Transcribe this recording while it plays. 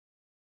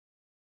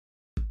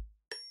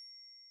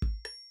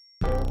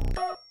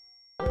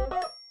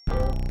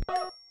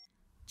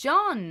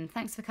John,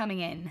 thanks for coming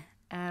in.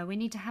 We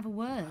need to have a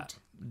word.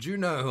 Do you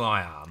know who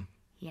I am?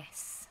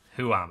 Yes.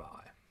 Who am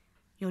I?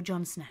 You're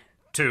Jon Snow.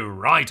 Too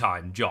right,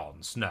 I'm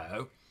Jon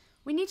Snow.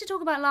 We need to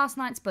talk about last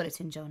night's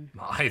bulletin, John.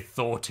 I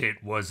thought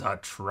it was a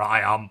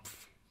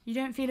triumph. You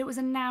don't feel it was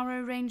a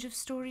narrow range of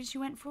stories you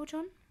went for,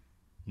 John?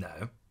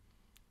 No.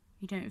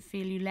 You don't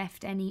feel you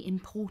left any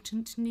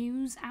important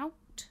news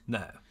out?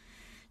 No.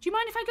 Do you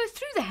mind if I go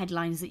through the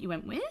headlines that you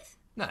went with?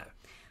 No.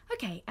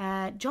 Okay,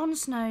 Jon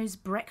Snow's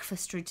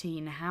breakfast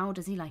routine. How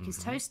does he like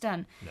his toast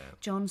done? No.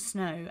 Jon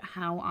Snow,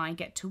 how I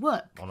get to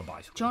work. On a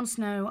bicycle. Jon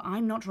Snow,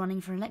 I'm not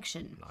running for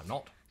election. I'm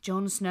not.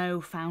 Jon Snow,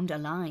 found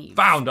alive.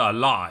 Found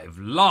alive,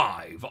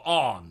 live,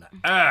 on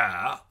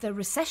air. The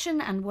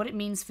recession and what it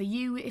means for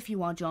you if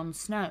you are Jon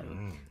Snow.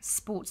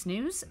 Sports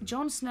news,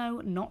 Jon Snow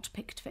not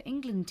picked for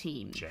England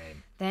team.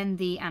 Shame. Then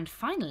and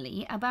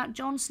finally, about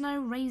Jon Snow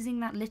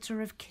raising that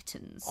litter of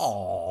kittens.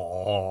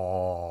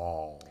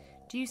 Oh.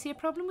 Do you see a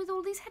problem with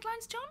all these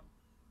headlines, John?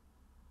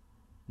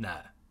 No.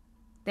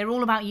 They're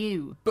all about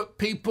you. But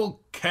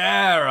people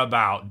care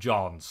about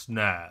Jon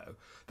Snow.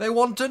 They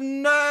want to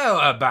know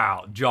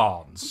about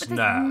Jon Snow. But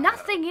there's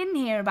nothing in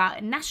here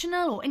about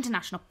national or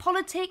international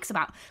politics,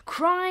 about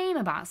crime,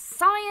 about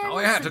science. Oh,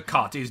 he had to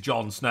cut his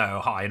Jon Snow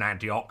high in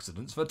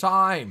antioxidants for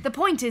time. The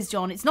point is,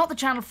 John, it's not the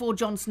Channel 4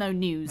 Jon Snow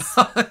news.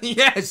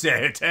 Yes,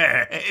 it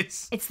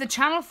is. It's the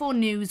Channel 4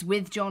 news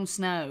with Jon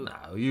Snow.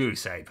 No, you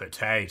say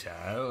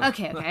potato.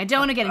 Okay, I don't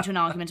want to get into an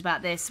argument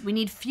about this. We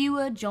need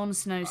fewer Jon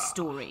Snow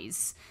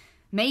stories.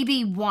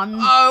 Maybe one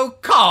Oh,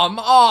 come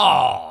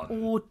on!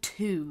 or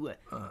two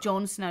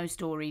Jon Snow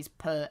stories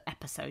per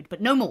episode,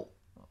 but no more.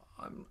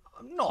 I'm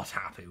not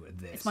happy with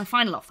this. It's my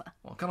final offer.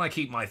 Well, can I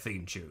keep my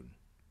theme tune?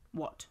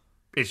 What?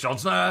 It's Jon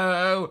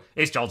Snow!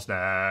 It's Jon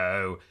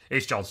Snow!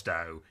 It's Jon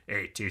Snow!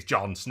 It is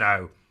Jon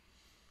Snow!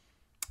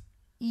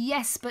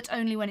 Yes, but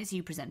only when it's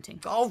you presenting.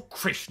 Oh,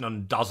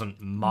 Krishnan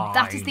doesn't mind.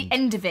 That is the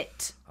end of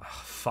it.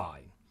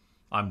 Fine.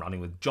 I'm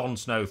running with Jon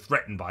Snow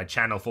threatened by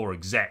Channel 4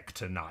 exec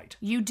tonight.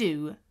 You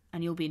do,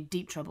 and you'll be in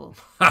deep trouble.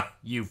 Ha!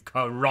 You've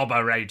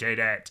corroborated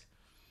it.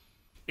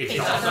 It's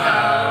Jon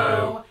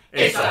Snow!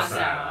 It's Jon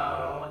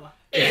Snow!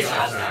 It's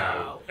Jon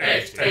Snow!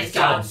 It's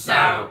Jon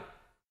Snow!